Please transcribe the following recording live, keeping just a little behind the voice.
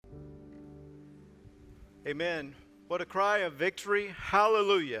Amen. What a cry of victory.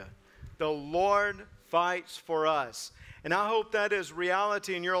 Hallelujah. The Lord fights for us. And I hope that is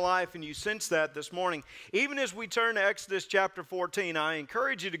reality in your life and you sense that this morning. Even as we turn to Exodus chapter 14, I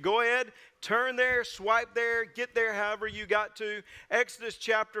encourage you to go ahead, turn there, swipe there, get there however you got to. Exodus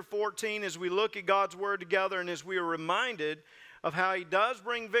chapter 14, as we look at God's Word together and as we are reminded of how He does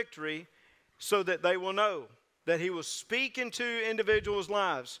bring victory so that they will know that He will speak into individuals'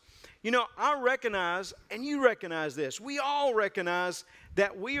 lives. You know, I recognize, and you recognize this, we all recognize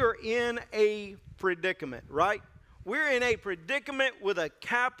that we are in a predicament, right? We're in a predicament with a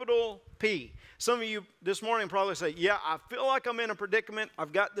capital P. Some of you this morning probably say, yeah, I feel like I'm in a predicament.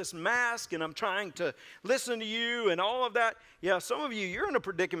 I've got this mask and I'm trying to listen to you and all of that. Yeah, some of you, you're in a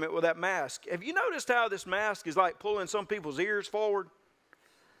predicament with that mask. Have you noticed how this mask is like pulling some people's ears forward?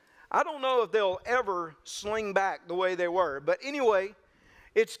 I don't know if they'll ever sling back the way they were. But anyway,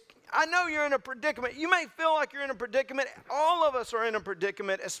 I know you're in a predicament. You may feel like you're in a predicament. All of us are in a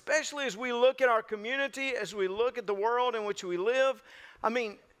predicament, especially as we look at our community, as we look at the world in which we live. I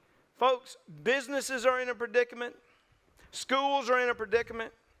mean, folks, businesses are in a predicament. Schools are in a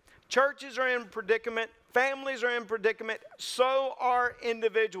predicament. Churches are in a predicament. Families are in a predicament. So are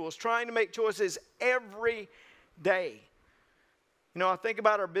individuals trying to make choices every day. You know, I think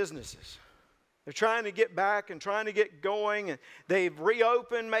about our businesses. They're trying to get back and trying to get going, and they've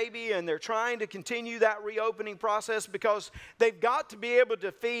reopened maybe, and they're trying to continue that reopening process because they've got to be able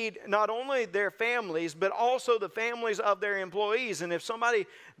to feed not only their families, but also the families of their employees. And if somebody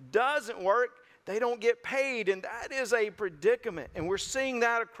doesn't work, they don't get paid, and that is a predicament. And we're seeing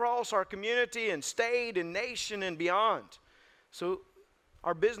that across our community and state and nation and beyond. So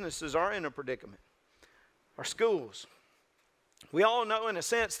our businesses are in a predicament. Our schools. We all know in a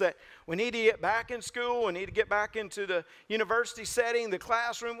sense that we need to get back in school, we need to get back into the university setting, the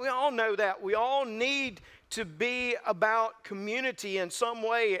classroom. We all know that. We all need to be about community in some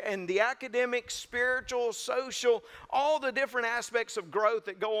way, and the academic, spiritual, social, all the different aspects of growth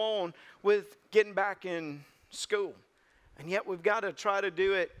that go on with getting back in school. And yet we've got to try to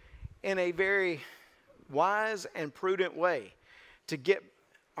do it in a very wise and prudent way to get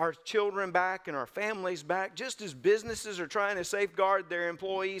our children back and our families back, just as businesses are trying to safeguard their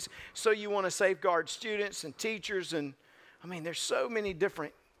employees, so you want to safeguard students and teachers. And I mean, there's so many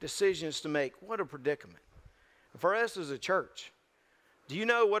different decisions to make. What a predicament. For us as a church, do you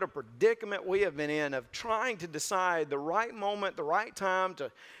know what a predicament we have been in of trying to decide the right moment, the right time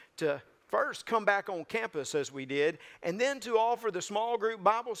to first come back on campus as we did, and then to offer the small group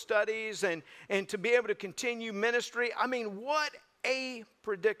Bible studies and to be able to continue ministry? I mean, what a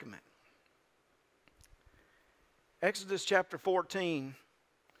predicament. Exodus chapter 14,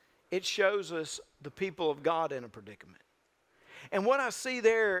 it shows us the people of God in a predicament. And what I see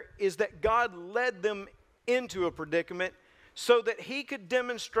there is that God led them into a predicament so that He could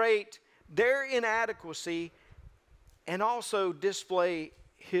demonstrate their inadequacy and also display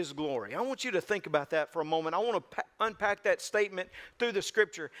His glory. I want you to think about that for a moment. I want to unpack that statement through the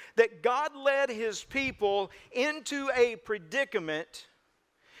Scripture. That God led His people into a predicament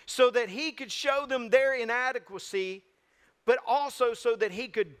so that He could show them their inadequacy, but also so that He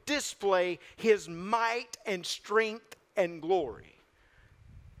could display His might and strength and glory.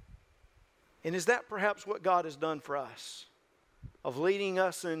 And is that perhaps what God has done for us? Of leading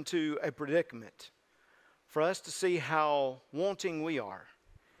us into a predicament for us to see how wanting we are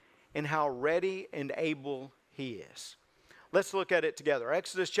and how ready and able He is. Let's look at it together.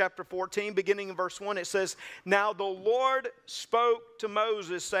 Exodus chapter 14, beginning in verse 1, it says, "Now the Lord spoke to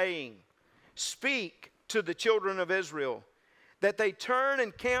Moses, saying, Speak to the children of Israel, that they turn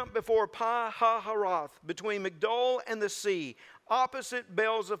and camp before Pi-hahiroth, between Migdol and the sea, opposite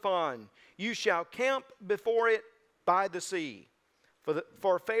Baal-zephon. You shall camp before it by the sea.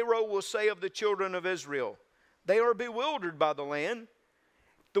 For Pharaoh will say of the children of Israel, They are bewildered by the land.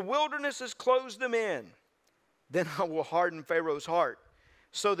 The wilderness has closed them in. Then I will harden Pharaoh's heart,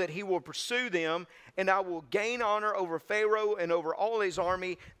 so that he will pursue them, and I will gain honor over Pharaoh and over all his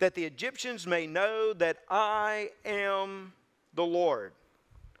army, that the Egyptians may know that I am the Lord."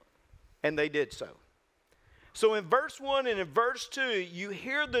 And they did so. So in verse 1 and in verse 2, you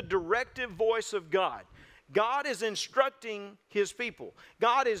hear the directive voice of God. God is instructing His people.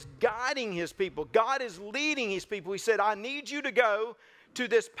 God is guiding His people. God is leading His people. He said, I need you to go to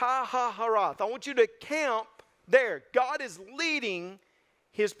this Pi-hahiroth. I want you to camp there. God is leading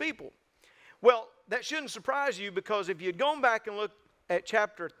His people. Well, that shouldn't surprise you, because if you'd gone back and looked at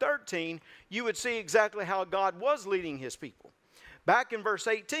chapter 13, you would see exactly how God was leading His people. Back in verse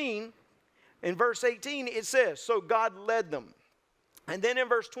 18, it says, "So God led them And then in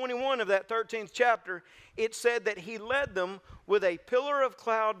verse 21 of that 13th chapter, it said that he led them with a pillar of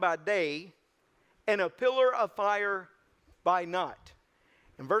cloud by day and a pillar of fire by night.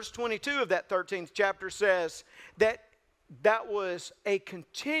 And verse 22 of that 13th chapter says that was a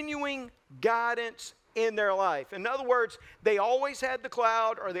continuing guidance in their life. In other words, they always had the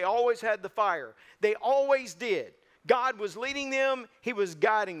cloud or they always had the fire. They always did. God was leading them. He was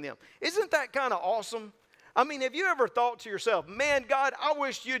guiding them. Isn't that kind of awesome? I mean, have you ever thought to yourself, man, God, I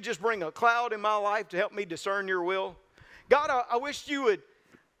wish you'd just bring a cloud in my life to help me discern your will. God, I wish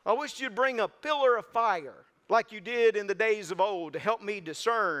you'd bring a pillar of fire like you did in the days of old to help me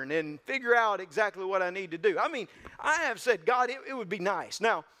discern and figure out exactly what I need to do. I mean, I have said, God, it would be nice.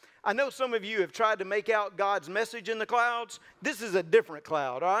 Now, I know some of you have tried to make out God's message in the clouds. This is a different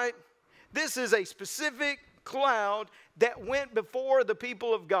cloud, all right? This is a specific cloud that went before the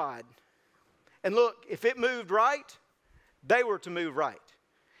people of God. And look, if it moved right, they were to move right.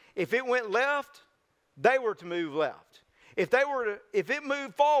 If it went left, they were to move left. If it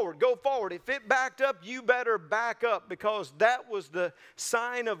moved forward, go forward. If it backed up, you better back up, because that was the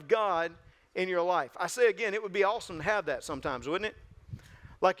sign of God in your life. I say again, it would be awesome to have that sometimes, wouldn't it?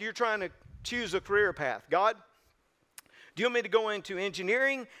 Like you're trying to choose a career path. God, do you want me to go into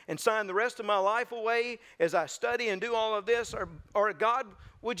engineering and sign the rest of my life away as I study and do all of this? Or God,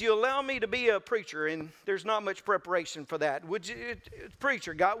 would you allow me to be a preacher? And there's not much preparation for that. Would you,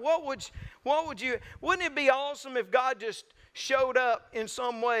 preacher, God, wouldn't it be awesome if God just showed up in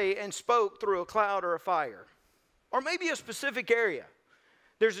some way and spoke through a cloud or a fire? Or maybe a specific area.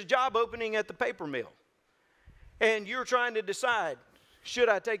 There's a job opening at the paper mill, and you're trying to decide, should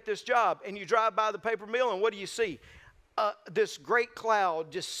I take this job? And you drive by the paper mill, and what do you see? This great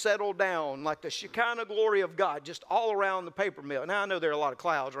cloud just settled down like the Shekinah glory of God just all around the paper mill. Now, I know there are a lot of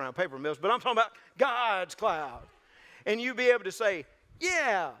clouds around paper mills, but I'm talking about God's cloud. And you be able to say,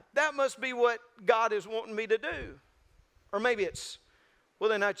 yeah, that must be what God is wanting me to do. Or maybe it's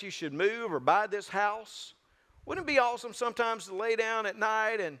whether or not you should move or buy this house. Wouldn't it be awesome sometimes to lay down at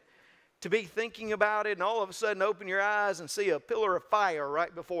night and to be thinking about it and all of a sudden open your eyes and see a pillar of fire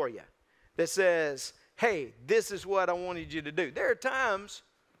right before you that says, hey, this is what I wanted you to do. There are times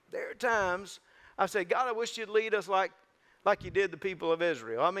I say, God, I wish you'd lead us like you did the people of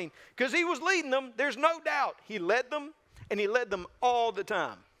Israel. I mean, because he was leading them, there's no doubt. He led them, and he led them all the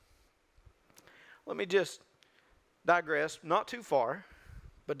time. Let me just digress, not too far,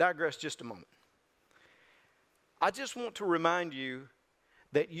 but digress just a moment. I just want to remind you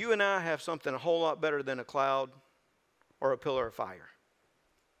that you and I have something a whole lot better than a cloud or a pillar of fire.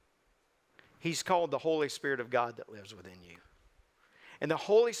 He's called the Holy Spirit of God that lives within you. And the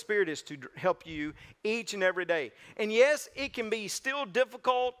Holy Spirit is to help you each and every day. And yes, it can be still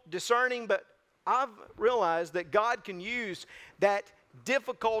difficult, discerning, but I've realized that God can use that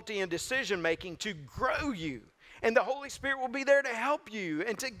difficulty in decision making to grow you. And the Holy Spirit will be there to help you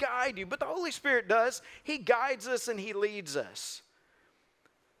and to guide you. But the Holy Spirit does. He guides us and he leads us.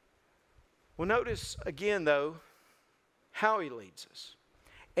 Well, notice again, though, how he leads us.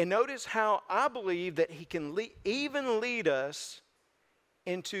 And notice how I believe that he can even lead us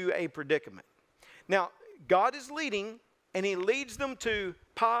into a predicament. Now, God is leading, and he leads them to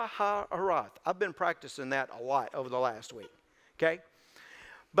Pi-hahiroth. I've been practicing that a lot over the last week, okay?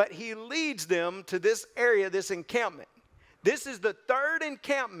 But he leads them to this area, this encampment. This is the third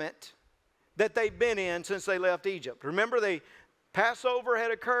encampment that they've been in since they left Egypt. Remember, Passover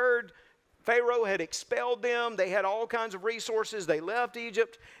had occurred. Pharaoh had expelled them. They had all kinds of resources. They left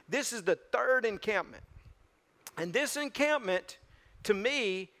Egypt. This is the third encampment. And this encampment, to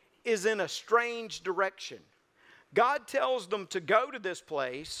me, is in a strange direction. God tells them to go to this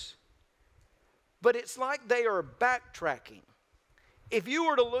place, but it's like they are backtracking. If you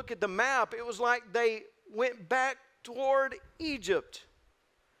were to look at the map, it was like they went back toward Egypt.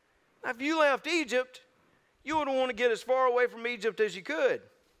 Now, if you left Egypt, you would want to get as far away from Egypt as you could.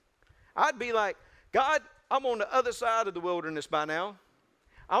 I'd be like, God, I'm on the other side of the wilderness by now.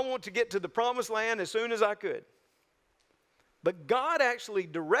 I want to get to the promised land as soon as I could. But God actually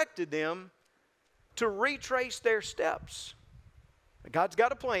directed them to retrace their steps. God's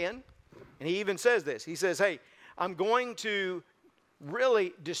got a plan, and he even says this. He says, hey, I'm going to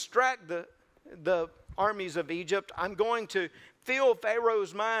really distract the armies of Egypt. I'm going to fill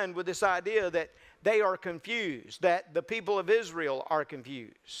Pharaoh's mind with this idea that they are confused, that the people of Israel are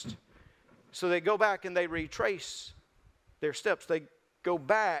confused. So they go back and they retrace their steps. They go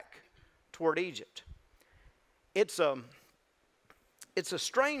back toward Egypt. It's a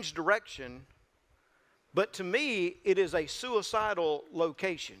strange direction, but to me, it is a suicidal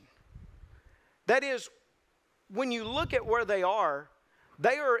location. That is, when you look at where they are,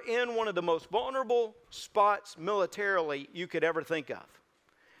 They are in one of the most vulnerable spots militarily you could ever think of.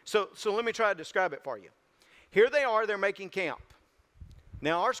 So let me try to describe it for you. Here they are, they're making camp.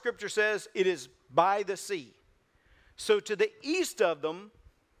 Now our scripture says it is by the sea. So to the east of them,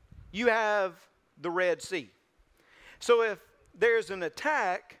 you have the Red Sea. So if there's an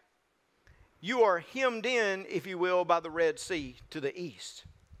attack, you are hemmed in, if you will, by the Red Sea to the east.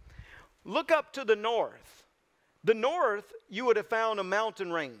 Look up to the north. The north, you would have found a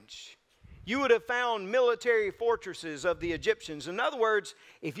mountain range. You would have found military fortresses of the Egyptians. In other words,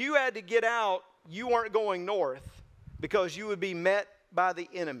 if you had to get out, you weren't going north because you would be met by the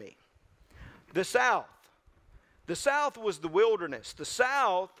enemy. The south was the wilderness. The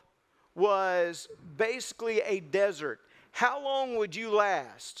south was basically a desert. How long would you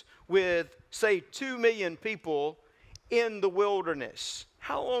last with, say, 2 million people in the wilderness?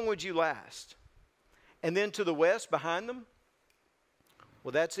 How long would you last? And then to the west behind them,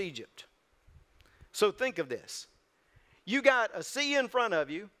 well, that's Egypt. So think of this. You got a sea in front of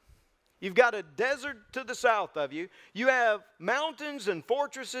you. You've got a desert to the south of you. You have mountains and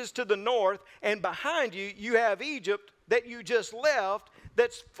fortresses to the north. And behind you, you have Egypt that you just left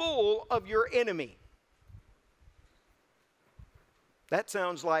that's full of your enemy. That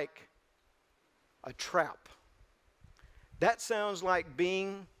sounds like a trap. That sounds like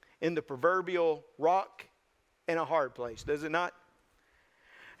being in the proverbial rock in a hard place, does it not?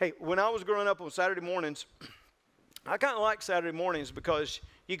 Hey, when I was growing up on Saturday mornings, I kind of like Saturday mornings because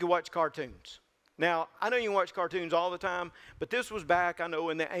you could watch cartoons. Now, I know you can watch cartoons all the time, but this was back, I know,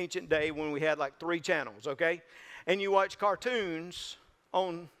 in the ancient day when we had like 3 channels, okay? And you watch cartoons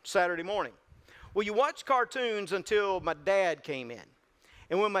on Saturday morning. Well, you watch cartoons until my dad came in.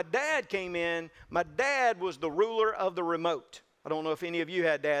 And when my dad came in, my dad was the ruler of the remote. I don't know if any of you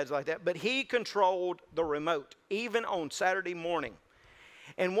had dads like that, but he controlled the remote, even on Saturday morning.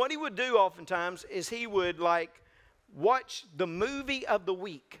 And what he would do oftentimes is he would like watch the movie of the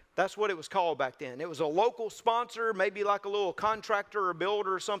week. That's what it was called back then. It was a local sponsor, maybe like a little contractor or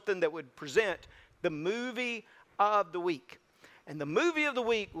builder or something that would present the movie of the week. And the movie of the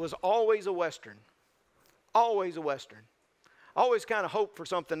week was always a Western. Always a Western. Always kind of hope for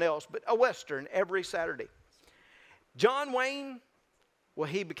something else, but a Western every Saturday. John Wayne, well,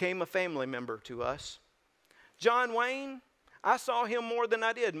 he became a family member to us. John Wayne, I saw him more than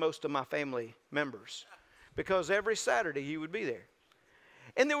I did most of my family members because every Saturday he would be there.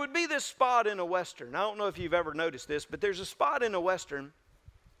 And there would be this spot in a Western. I don't know if you've ever noticed this, but there's a spot in a Western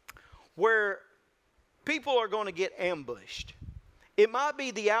where people are going to get ambushed. It might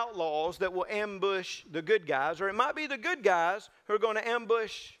be the outlaws that will ambush the good guys, or it might be the good guys who are going to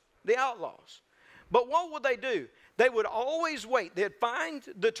ambush the outlaws. But what would they do? They would always wait. They'd find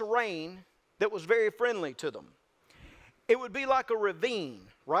the terrain that was very friendly to them. It would be like a ravine,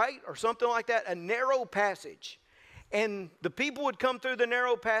 right? Or something like that, a narrow passage. And the people would come through the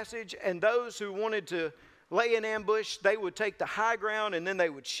narrow passage, and those who wanted to lay an ambush, they would take the high ground, and then they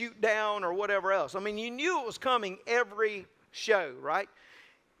would shoot down or whatever else. I mean, you knew it was coming every show, right?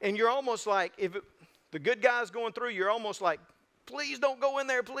 And you're almost like, the good guy's going through, you're almost like, please don't go in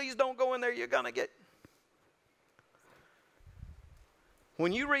there, please don't go in there, you're going to get...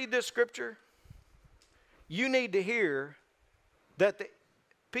 When you read this scripture, you need to hear that the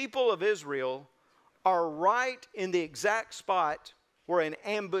people of Israel are right in the exact spot where an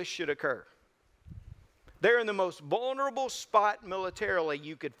ambush should occur. They're in the most vulnerable spot militarily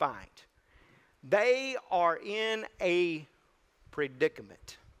you could find. They are in a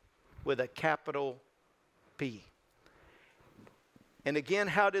predicament with a capital P. And again,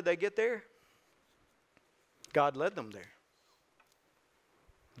 how did they get there? God led them there.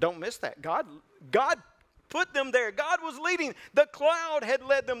 Don't miss that. God put them there. God was leading. The cloud had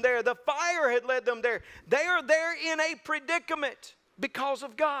led them there. The fire had led them there. They are there in a predicament because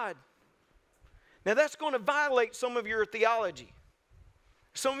of God. Now that's going to violate some of your theology.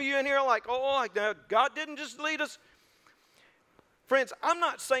 Some of you in here are like, oh, God didn't just lead us. Friends, I'm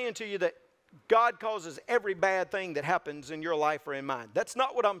not saying to you that God causes every bad thing that happens in your life or in mine. That's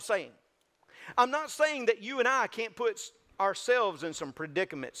not what I'm saying. I'm not saying that you and I can't put ourselves in some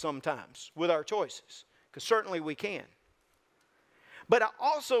predicament sometimes with our choices, because certainly we can. But I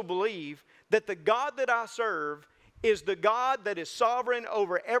also believe that the God that I serve is the God that is sovereign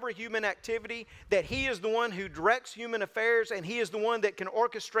over every human activity, that He is the one who directs human affairs, and He is the one that can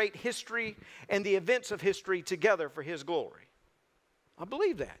orchestrate history and the events of history together for His glory. I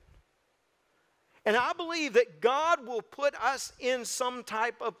believe that. And I believe that God will put us in some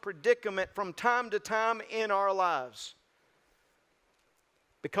type of predicament from time to time in our lives.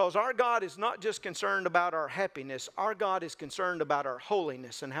 Because our God is not just concerned about our happiness. Our God is concerned about our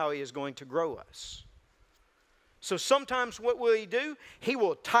holiness and how He is going to grow us. So sometimes what will He do? He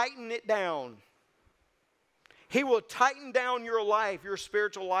will tighten it down. He will tighten down your life, your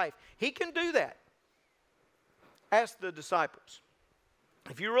spiritual life. He can do that. Ask the disciples.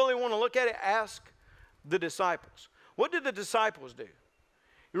 If you really want to look at it, ask the disciples. What did the disciples do?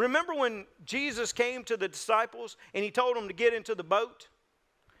 You remember when Jesus came to the disciples and He told them to get into the boat?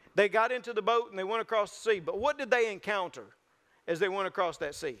 They got into the boat and they went across the sea. But what did they encounter as they went across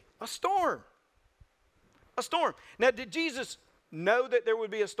that sea? A storm. A storm. Now, did Jesus know that there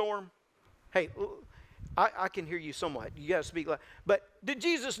would be a storm? Hey, I can hear you somewhat. You got to speak loud. But did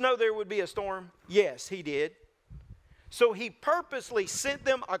Jesus know there would be a storm? Yes, He did. So He purposely sent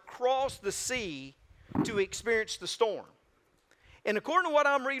them across the sea to experience the storm. And according to what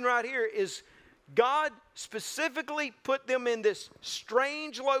I'm reading right here is God specifically put them in this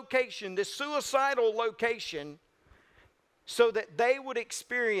strange location, this suicidal location, so that they would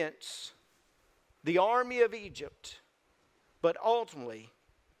experience the army of Egypt, but ultimately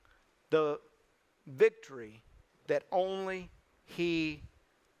the victory that only He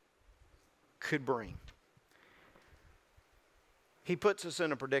could bring. He puts us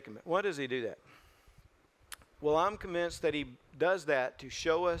in a predicament. Why does He do that? Well, I'm convinced that He does that to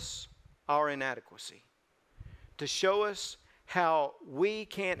show us our inadequacy, to show us how we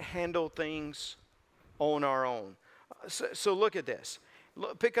can't handle things on our own. So look at this.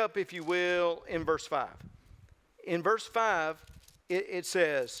 Pick up, if you will, in verse 5. In verse 5, it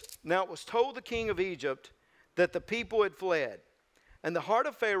says, "Now it was told the king of Egypt that the people had fled, and the heart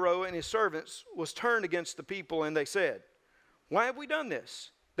of Pharaoh and his servants was turned against the people, and they said, 'Why have we done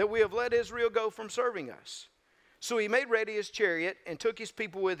this, that we have let Israel go from serving us?' So he made ready his chariot and took his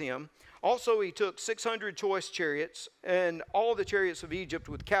people with him. Also he took 600 choice chariots and all the chariots of Egypt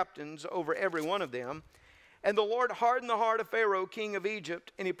with captains over every one of them. And the Lord hardened the heart of Pharaoh, king of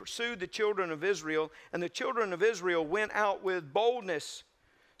Egypt, and he pursued the children of Israel. And the children of Israel went out with boldness.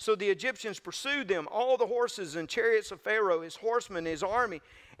 So the Egyptians pursued them, all the horses and chariots of Pharaoh, his horsemen, his army,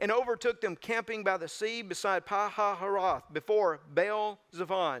 and overtook them camping by the sea beside Pi-hahiroth before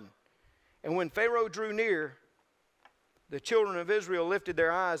Baal-zephon. And when Pharaoh drew near, the children of Israel lifted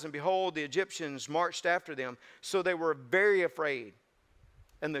their eyes, and behold, the Egyptians marched after them. So they were very afraid.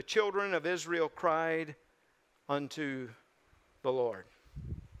 And the children of Israel cried unto the Lord."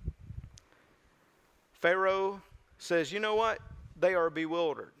 Pharaoh says, you know what? They are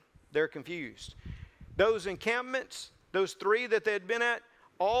bewildered. They're confused. Those encampments, those 3 that they had been at,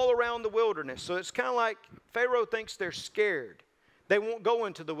 all around the wilderness. So it's kind of like Pharaoh thinks they're scared. They won't go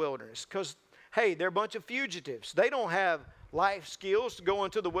into the wilderness because, hey, they're a bunch of fugitives. They don't have life skills to go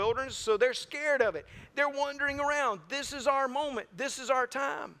into the wilderness, so they're scared of it. They're wandering around. This is our moment. This is our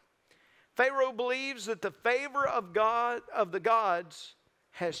time. Pharaoh believes that the favor of God, of the gods,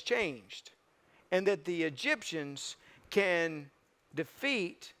 has changed, and that the Egyptians can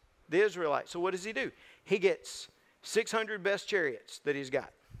defeat the Israelites. So what does he do? He gets 600 best chariots that he's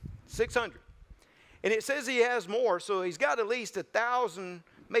got. 600. And it says he has more, so he's got at least 1,000,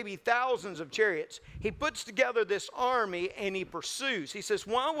 maybe thousands of chariots. He puts together this army and he pursues. He says,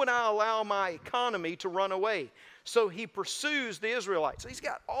 why would I allow my economy to run away? So he pursues the Israelites. He's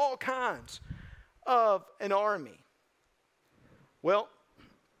got all kinds of an army. Well,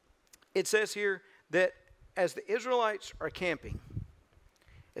 it says here that as the Israelites are camping,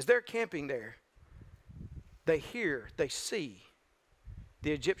 as they're camping there, they hear, they see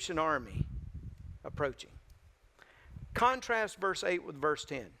the Egyptian army approaching. Contrast verse 8 with verse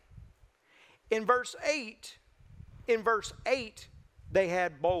 10. In verse 8, they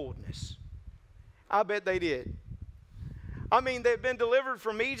had boldness. I bet they did. I mean, they've been delivered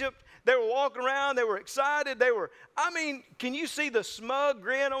from Egypt. They were walking around. They were excited. Can you see the smug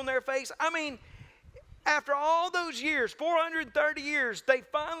grin on their face? I mean, after all those years, 430 years, they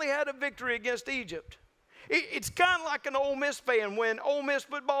finally had a victory against Egypt. It's kind of like an Ole Miss fan. When Ole Miss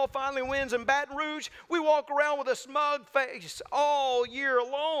football finally wins in Baton Rouge, we walk around with a smug face all year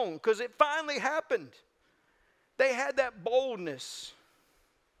long because it finally happened. They had that boldness.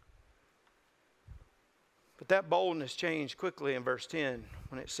 But that boldness changed quickly in verse 10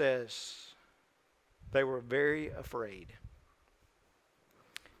 when it says they were very afraid.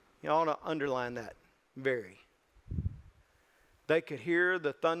 You ought to underline that. Very. They could hear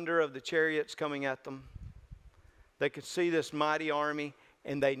the thunder of the chariots coming at them. They could see this mighty army,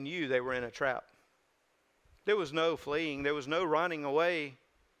 and they knew they were in a trap. There was no fleeing. There was no running away.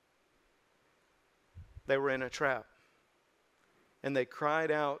 They were in a trap. And they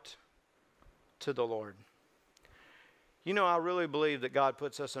cried out to the Lord. You know, I really believe that God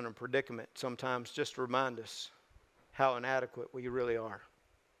puts us in a predicament sometimes just to remind us how inadequate we really are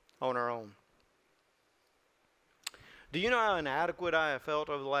on our own. Do you know how inadequate I have felt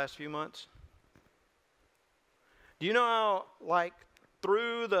over the last few months? Do you know how, like,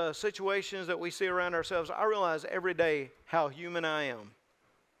 through the situations that we see around ourselves, I realize every day how human I am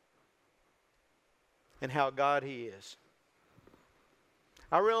and how God He is.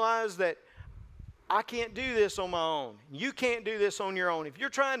 I realize that I can't do this on my own. You can't do this on your own. If you're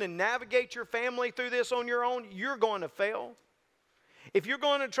trying to navigate your family through this on your own, you're going to fail. If you're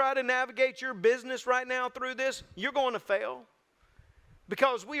going to try to navigate your business right now through this, you're going to fail.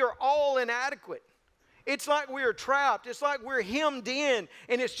 Because we are all inadequate. It's like we are trapped. It's like we're hemmed in,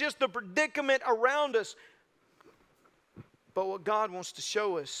 and it's just the predicament around us. But what God wants to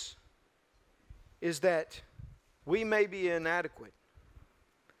show us is that we may be inadequate,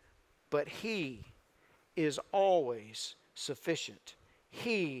 but He is always sufficient.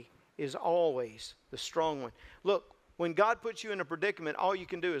 He is always the strong one. Look, when God puts you in a predicament, all you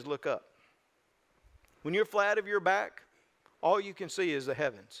can do is look up. When you're flat of your back, all you can see is the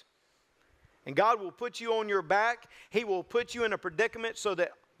heavens. And God will put you on your back. He will put you in a predicament so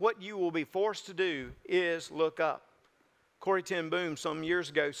that what you will be forced to do is look up. Corrie ten Boom some years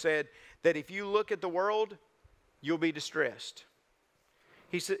ago said that if you look at the world, you'll be distressed.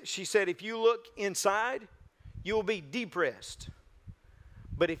 She said, if you look inside, you'll be depressed.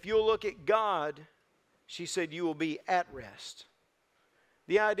 But if you'll look at God, she said, you will be at rest.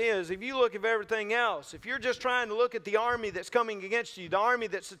 The idea is, if you look at everything else, if you're just trying to look at the army that's coming against you, the army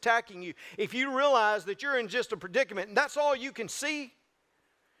that's attacking you, if you realize that you're in just a predicament and that's all you can see,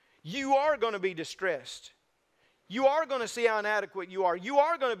 you are going to be distressed. You are going to see how inadequate you are. You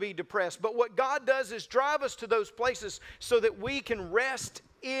are going to be depressed. But what God does is drive us to those places so that we can rest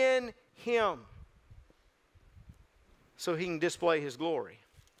in Him, so He can display His glory.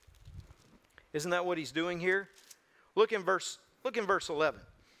 Isn't that what He's doing here? Look in verse 11.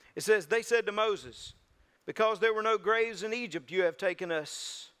 It says, they said to Moses, because there were no graves in Egypt, you have taken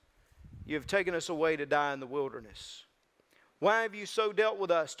us away to die in the wilderness. Why have you so dealt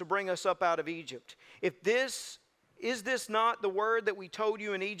with us to bring us up out of Egypt? Is this not the word that we told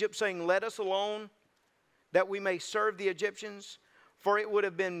you in Egypt, saying, let us alone, that we may serve the Egyptians? For it would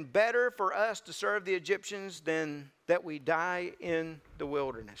have been better for us to serve the Egyptians than that we die in the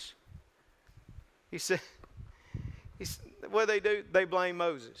wilderness. He said, what do? They blame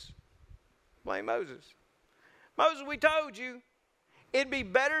Moses. Blame Moses. Moses, we told you it'd be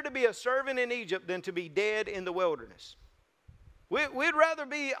better to be a servant in Egypt than to be dead in the wilderness. We'd rather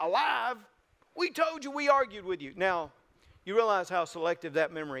be alive. We told you, we argued with you. Now, you realize how selective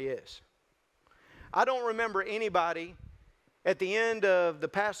that memory is. I don't remember anybody at the end of the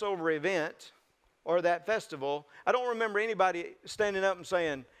Passover event or that festival, I don't remember anybody standing up and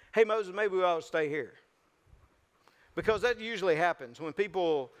saying, hey, Moses, maybe we ought to stay here. Because that usually happens when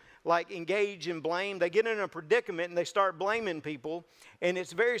people like engage in blame. They get in a predicament and they start blaming people. And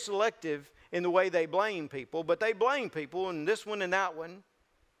it's very selective in the way they blame people. But they blame people, and this one and that one.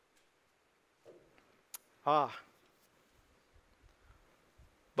 But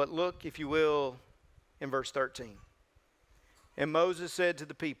look, if you will, in verse 13. And Moses said to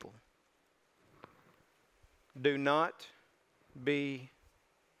the people, do not be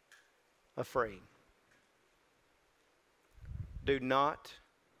afraid. Do not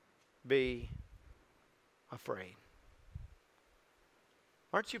be afraid.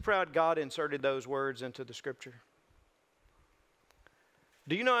 Aren't you proud God inserted those words into the Scripture?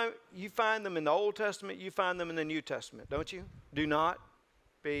 Do you know you find them in the Old Testament, you find them in the New Testament, don't you? Do not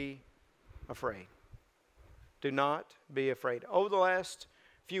be afraid. Do not be afraid. Over the last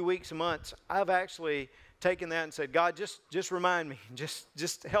few weeks and months, I've actually taken that and said, God, just remind me,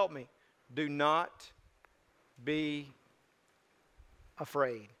 just help me. Do not be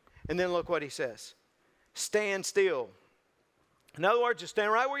afraid. And then look what he says. Stand still. In other words, just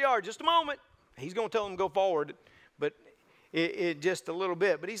stand right where you are just a moment. He's going to tell them to go forward, but it just a little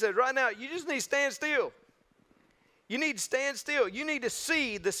bit. But he says right now, you just need to stand still. You need to stand still. You need to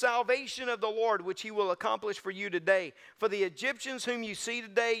see the salvation of the Lord, which He will accomplish for you today. For the Egyptians whom you see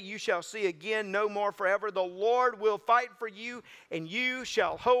today, you shall see again no more forever. The Lord will fight for you, and you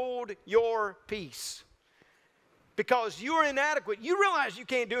shall hold your peace. Because you are inadequate. You realize you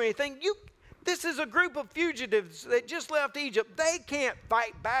can't do anything. This is a group of fugitives that just left Egypt. They can't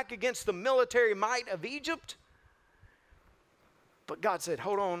fight back against the military might of Egypt. But God said,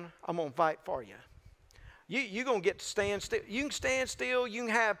 hold on, I'm going to fight for you. You're going to get to stand still. You can stand still. You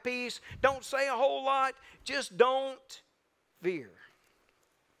can have peace. Don't say a whole lot. Just don't fear.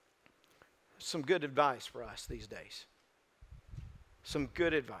 Some good advice for us these days. some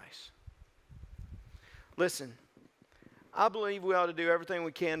good advice. Listen, I believe we ought to do everything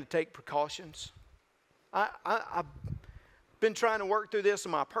we can to take precautions. I've been trying to work through this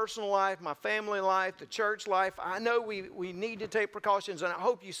in my personal life, my family life, the church life. I know we need to take precautions, and I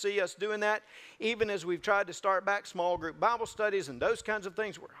hope you see us doing that, even as we've tried to start back small group Bible studies and those kinds of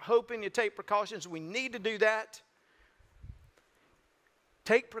things. We're hoping to take precautions. We need to do that.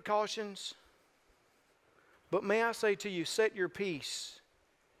 Take precautions. But may I say to you, set your peace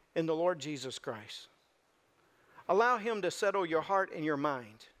in the Lord Jesus Christ. Allow Him to settle your heart and your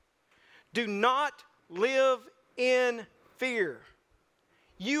mind. Do not live in fear.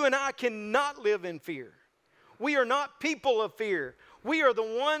 You and I cannot live in fear. We are not people of fear. We are the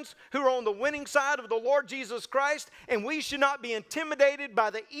ones who are on the winning side of the Lord Jesus Christ, and we should not be intimidated by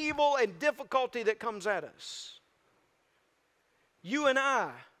the evil and difficulty that comes at us. You and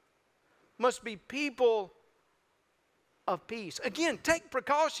I must be people of peace. Again, take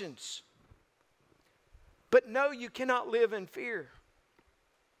precautions. But no, you cannot live in fear.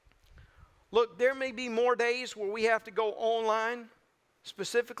 Look, there may be more days where we have to go online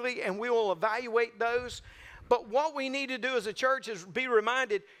specifically, and we will evaluate those. But what we need to do as a church is be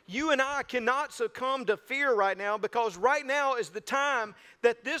reminded, you and I cannot succumb to fear right now, because right now is the time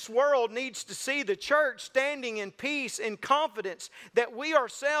that this world needs to see the church standing in peace and confidence, that we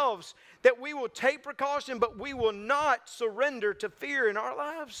ourselves, that we will take precaution, but we will not surrender to fear in our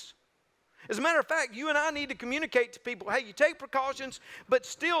lives. As a matter of fact, you and I need to communicate to people, hey, you take precautions, but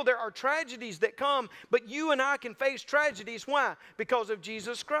still there are tragedies that come, but you and I can face tragedies. Why? Because of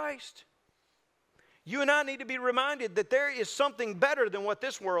Jesus Christ. You and I need to be reminded that there is something better than what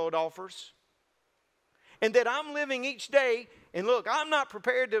this world offers. And that I'm living each day, and look, I'm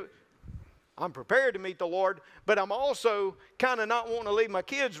prepared to meet the Lord, but I'm also kind of not wanting to leave my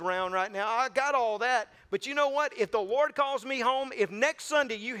kids around right now. I got all that. But you know what? If the Lord calls me home, if next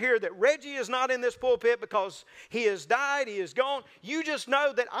Sunday you hear that Reggie is not in this pulpit because he has died, he is gone, you just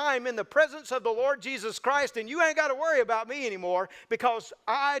know that I'm in the presence of the Lord Jesus Christ, and you ain't got to worry about me anymore, because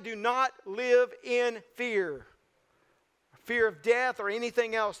I do not live in fear of death or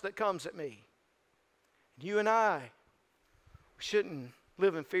anything else that comes at me. You and I shouldn't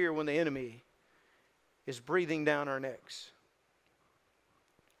live in fear when the enemy is breathing down our necks.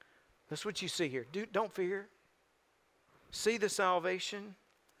 That's what you see here. Don't fear. See the salvation.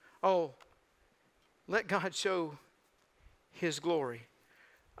 Oh, let God show His glory.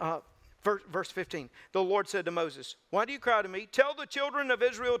 Verse 15. The Lord said to Moses, "Why do you cry to me? Tell the children of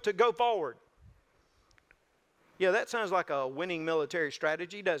Israel to go forward." Yeah, that sounds like a winning military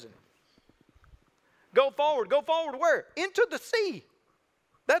strategy, doesn't it? Go forward. Go forward where? Into the sea.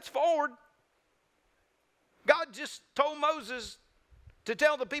 That's forward. God just told Moses to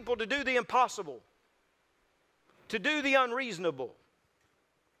tell the people to do the impossible, to do the unreasonable,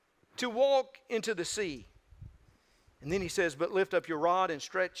 to walk into the sea. And then He says, "But lift up your rod and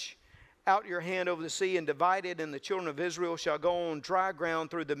stretch out your hand over the sea and divide it, and the children of Israel shall go on dry ground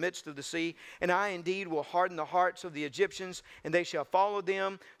through the midst of the sea. And I indeed will harden the hearts of the Egyptians, and they shall follow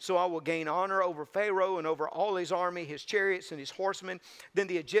them. So I will gain honor over Pharaoh and over all his army, his chariots and his horsemen. Then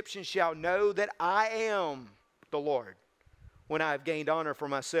the Egyptians shall know that I am the Lord, when I have gained honor for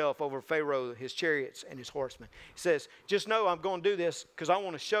myself over Pharaoh, his chariots, and his horsemen." He says, just know I'm going to do this because I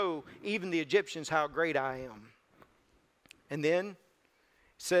want to show even the Egyptians how great I am. And then it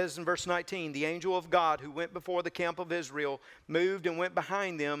says in verse 19, the angel of God who went before the camp of Israel moved and went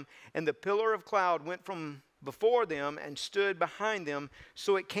behind them, and the pillar of cloud went from before them and stood behind them.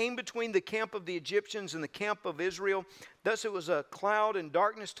 So it came between the camp of the Egyptians and the camp of Israel. Thus it was a cloud and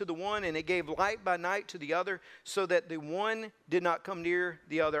darkness to the one, and it gave light by night to the other, so that the one did not come near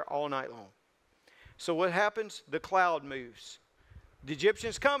the other all night long. So what happens? The cloud moves. The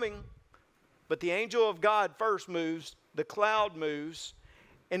Egyptians coming, but the angel of God first moves. The cloud moves,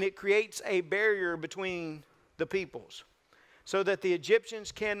 and it creates a barrier between the peoples so that the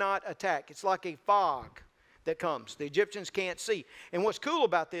Egyptians cannot attack. It's like a fog that comes. The Egyptians can't see. And what's cool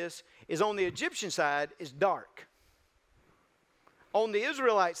about this is on the Egyptian side is dark. On the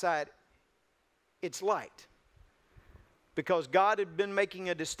Israelite side, it's light. Because God had been making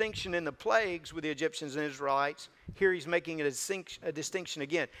a distinction in the plagues with the Egyptians and Israelites. Here He's making a distinction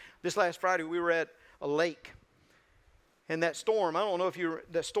again. This last Friday we were at a lake. And that storm, I don't know if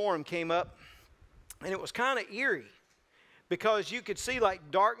the storm came up. And it was kind of eerie. Because you could see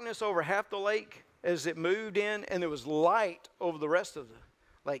like darkness over half the lake as it moved in, and there was light over the rest of the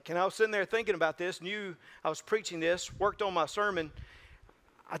lake. And I was sitting there thinking about this, knew I was preaching this, worked on my sermon.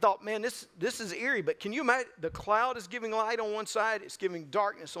 I thought, man, this is eerie, but can you imagine? The cloud is giving light on one side, it's giving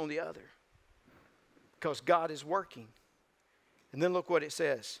darkness on the other. Because God is working. And then look what it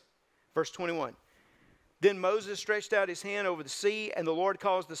says. Verse 21. Then Moses stretched out his hand over the sea, and the Lord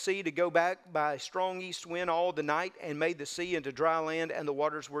caused the sea to go back by a strong east wind all the night, and made the sea into dry land, and the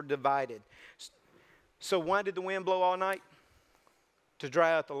waters were divided. So why did the wind blow all night? To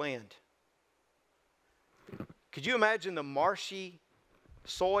dry out the land. Could you imagine the marshy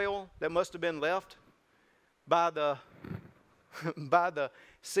soil that must have been left by the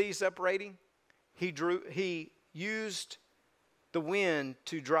sea separating? He used the wind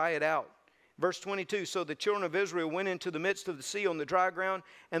to dry it out. Verse 22, so the children of Israel went into the midst of the sea on the dry ground,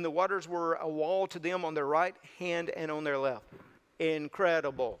 and the waters were a wall to them on their right hand and on their left.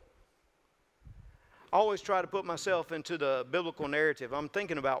 Incredible. I always try to put myself into the biblical narrative. I'm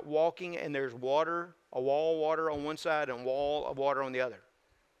thinking about walking, and there's water, a wall of water on one side and a wall of water on the other.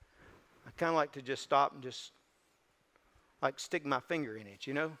 I kind of like to just stop and just like stick my finger in it,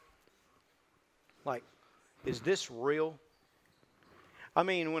 you know? Like, is this real? I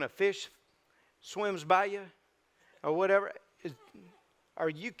mean, when a fish swims by you or whatever, are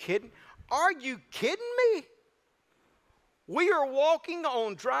you kidding? Are you kidding me? We are walking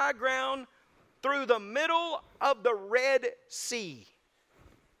on dry ground through the middle of the Red Sea.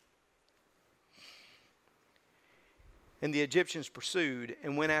 And the Egyptians pursued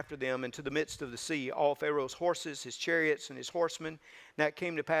and went after them into the midst of the sea, all Pharaoh's horses, his chariots, and his horsemen. Now it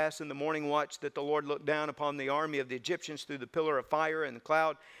came to pass in the morning watch that the Lord looked down upon the army of the Egyptians through the pillar of fire and the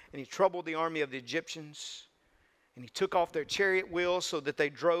cloud, and he troubled the army of the Egyptians. And he took off their chariot wheels so that they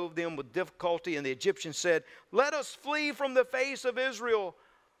drove them with difficulty. And the Egyptians said, let us flee from the face of Israel,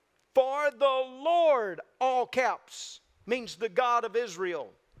 for the Lord, all caps, means the God of Israel,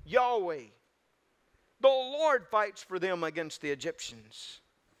 Yahweh. The Lord fights for them against the Egyptians.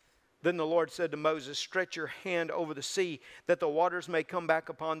 Then the Lord said to Moses, stretch your hand over the sea, that the waters may come back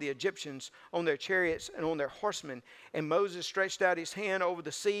upon the Egyptians, on their chariots and on their horsemen. And Moses stretched out his hand over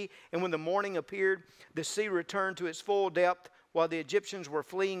the sea, and when the morning appeared, the sea returned to its full depth, while the Egyptians were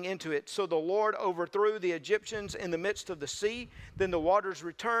fleeing into it. So the Lord overthrew the Egyptians in the midst of the sea. Then the waters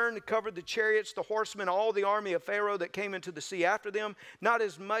returned, covered the chariots, the horsemen, all the army of Pharaoh that came into the sea after them. Not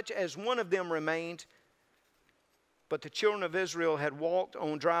as much as one of them remained. But the children of Israel had walked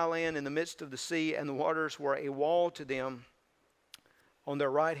on dry land in the midst of the sea, and the waters were a wall to them on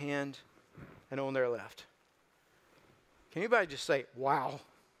their right hand and on their left. Can anybody just say, wow?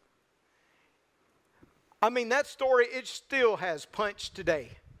 I mean, that story, it still has punch today.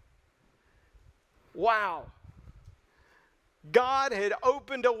 Wow. God had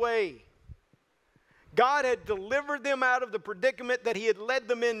opened a way. God had delivered them out of the predicament that he had led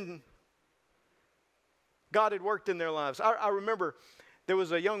them in. God had worked in their lives. I remember there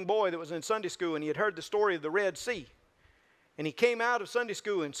was a young boy that was in Sunday school, and he had heard the story of the Red Sea. And he came out of Sunday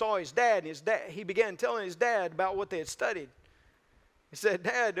school and saw his dad, and he began telling his dad about what they had studied. He said,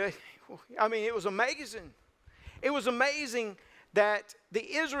 Dad, I mean, it was amazing. It was amazing that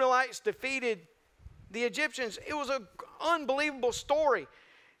the Israelites defeated the Egyptians. It was an unbelievable story.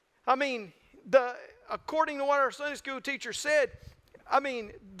 I mean, according to what our Sunday school teacher said, I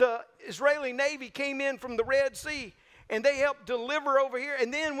mean, the Israeli Navy came in from the Red Sea, and they helped deliver over here.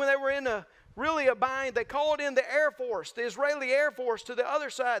 And then when they were in a bind, they called in the Air Force, the Israeli Air Force, to the other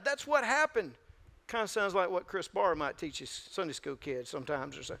side. That's what happened. Kind of sounds like what Chris Barr might teach his Sunday school kids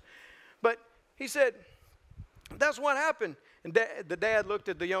sometimes or so. But he said, that's what happened. And the dad looked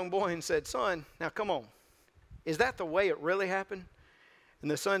at the young boy and said, son, now come on. Is that the way it really happened? And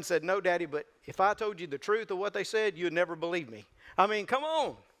the son said, no, Daddy, but if I told you the truth of what they said, you'd never believe me. I mean, come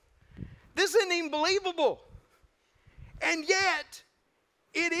on. This isn't even believable. And yet,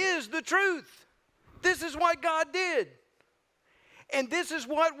 it is the truth. This is what God did. And this is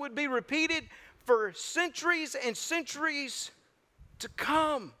what would be repeated for centuries and centuries to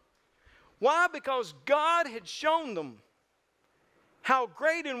come. Why? Because God had shown them how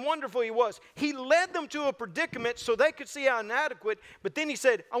great and wonderful he was. He led them to a predicament so they could see how inadequate, but then he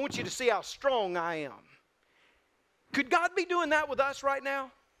said, I want you to see how strong I am. Could God be doing that with us right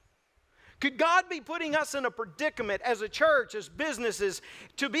now? Could God be putting us in a predicament as a church, as businesses,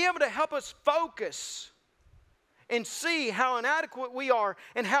 to be able to help us focus and see how inadequate we are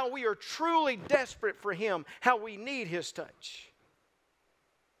and how we are truly desperate for him, how we need his touch,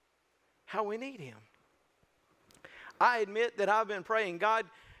 how we need him? I admit that I've been praying, God,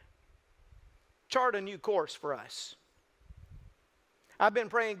 chart a new course for us. I've been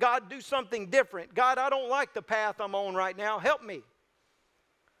praying, God, do something different. God, I don't like the path I'm on right now. Help me.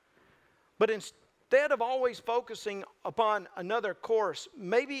 But instead of always focusing upon another course,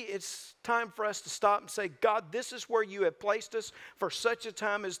 maybe it's time for us to stop and say, God, this is where you have placed us for such a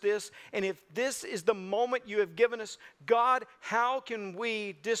time as this. And if this is the moment you have given us, God, how can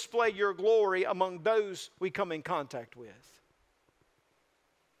we display your glory among those we come in contact with?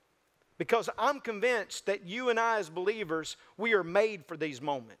 Because I'm convinced that you and I as believers, we are made for these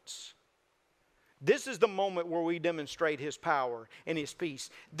moments. This is the moment where we demonstrate His power and His peace.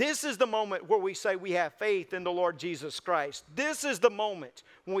 This is the moment where we say we have faith in the Lord Jesus Christ. This is the moment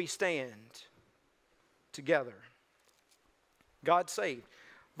when we stand together. God saved.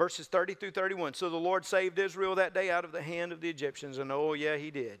 Verses 30 through 31. So the Lord saved Israel that day out of the hand of the Egyptians. And oh yeah,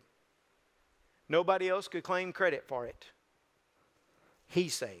 He did. Nobody else could claim credit for it. He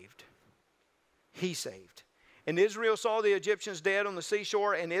saved. He saved. And Israel saw the Egyptians dead on the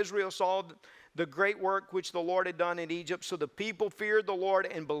seashore, and Israel saw the great work which the Lord had done in Egypt. So the people feared the Lord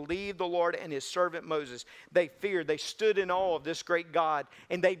and believed the Lord and His servant Moses. They feared, they stood in awe of this great God,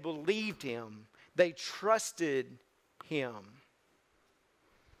 and they believed Him. They trusted Him.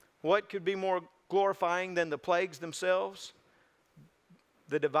 What could be more glorifying than the plagues themselves?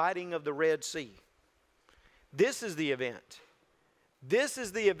 The dividing of the Red Sea. This is the event. This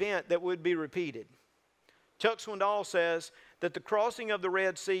is the event that would be repeated. Chuck Swindoll says that the crossing of the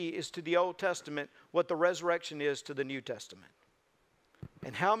Red Sea is to the Old Testament what the resurrection is to the New Testament.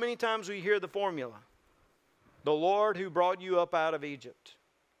 And how many times we hear the formula? The Lord who brought you up out of Egypt.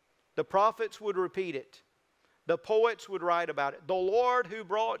 The prophets would repeat it. The poets would write about it. The Lord who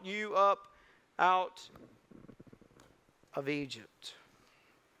brought you up out of Egypt.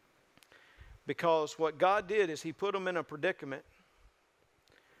 Because what God did is He put them in a predicament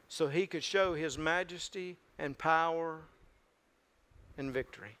so He could show His majesty and power and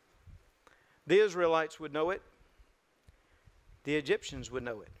victory. The Israelites would know it. The Egyptians would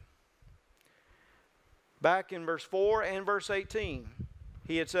know it. Back in verse 4 and verse 18,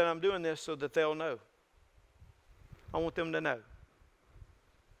 He had said, I'm doing this so that they'll know. I want them to know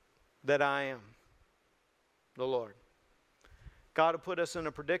that I am the Lord. God will put us in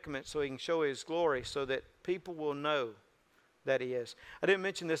a predicament so He can show His glory so that people will know that He is. I didn't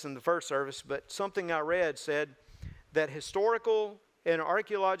mention this in the first service, but something I read said that historical and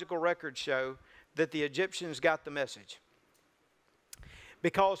archaeological records show that the Egyptians got the message.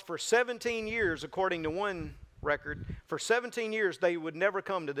 Because for 17 years, according to one record, for 17 years they would never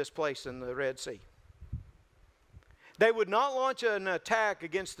come to this place in the Red Sea. They would not launch an attack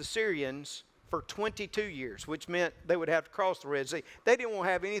against the Syrians for 22 years, which meant they would have to cross the Red Sea. They didn't want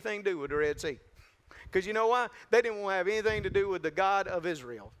to have anything to do with the Red Sea. Because you know why? They didn't want to have anything to do with the God of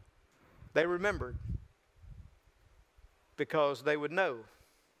Israel. They remembered. Because they would know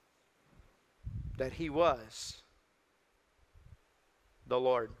that He was the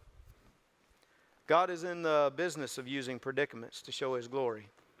Lord. God is in the business of using predicaments to show His glory.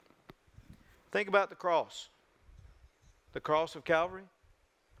 Think about the cross. The cross of Calvary.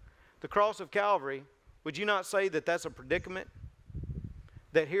 The cross of Calvary, would you not say that that's a predicament?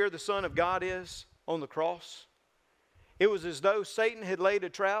 That here the Son of God is on the cross? It was as though Satan had laid a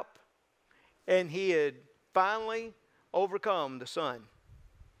trap and he had finally overcome the Son.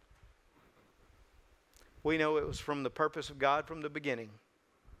 We know it was from the purpose of God from the beginning.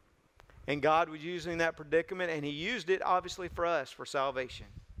 And God was using that predicament, and He used it obviously for us, for salvation.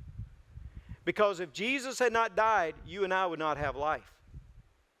 Because if Jesus had not died, you and I would not have life.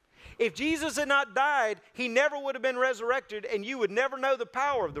 If Jesus had not died, He never would have been resurrected, and you would never know the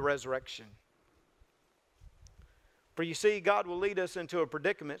power of the resurrection. For you see, God will lead us into a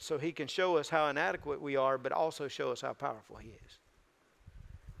predicament so He can show us how inadequate we are, but also show us how powerful He is.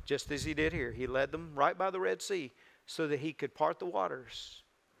 Just as He did here. He led them right by the Red Sea so that He could part the waters,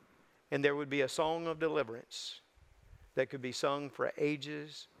 and there would be a song of deliverance that could be sung for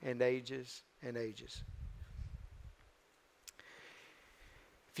ages and ages and ages.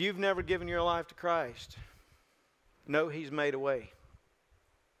 If you've never given your life to Christ, know He's made a way.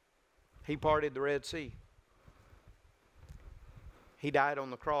 He parted the Red Sea. He died on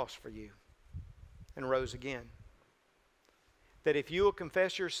the cross for you and rose again. That if you will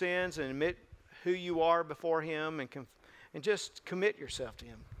confess your sins and admit who you are before Him and just commit yourself to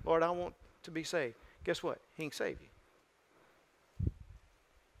Him. Lord, I want to be saved. Guess what? He can save you.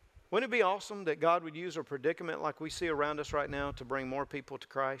 Wouldn't it be awesome that God would use a predicament like we see around us right now to bring more people to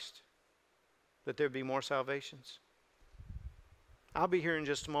Christ? That there be more salvations? I'll be here in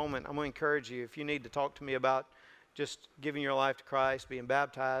just a moment. I'm going to encourage you, if you need to talk to me about just giving your life to Christ, being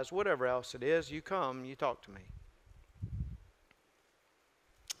baptized, whatever else it is, you come, you talk to me.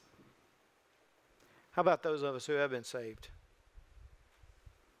 How about those of us who have been saved?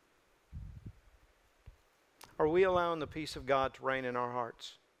 Are we allowing the peace of God to reign in our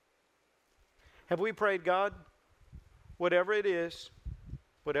hearts? Have we prayed, God, whatever it is,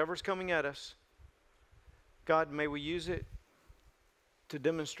 whatever's coming at us, God, may we use it to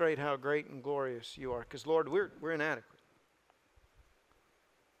demonstrate how great and glorious you are. Because, Lord, we're inadequate.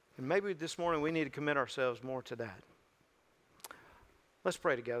 And maybe this morning we need to commit ourselves more to that. Let's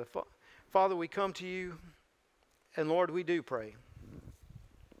pray together. Father, we come to you, and Lord, we do pray.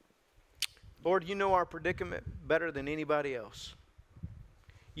 Lord, you know our predicament better than anybody else.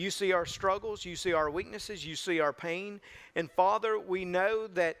 You see our struggles, you see our weaknesses, you see our pain. And Father, we know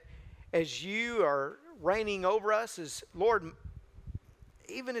that as you are reigning over us, as Lord,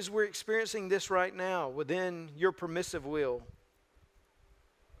 even as we're experiencing this right now within your permissive will,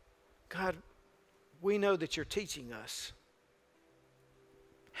 God, we know that you're teaching us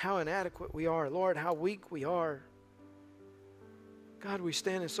how inadequate we are. Lord, how weak we are. God, we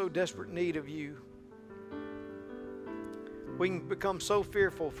stand in so desperate need of you. We can become so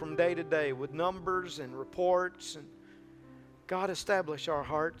fearful from day to day with numbers and reports. And God, establish our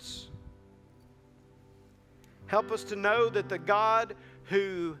hearts. Help us to know that the God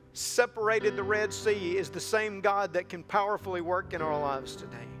who separated the Red Sea is the same God that can powerfully work in our lives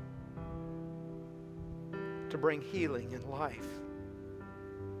today to bring healing and life.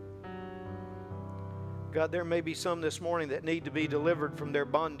 God, there may be some this morning that need to be delivered from their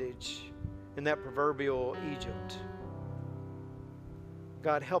bondage in that proverbial Egypt.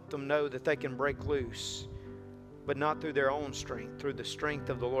 God, help them know that they can break loose, but not through their own strength, through the strength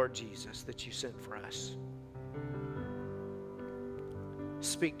of the Lord Jesus that you sent for us.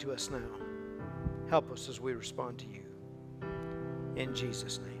 Speak to us now. Help us as we respond to you. In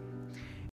Jesus' name.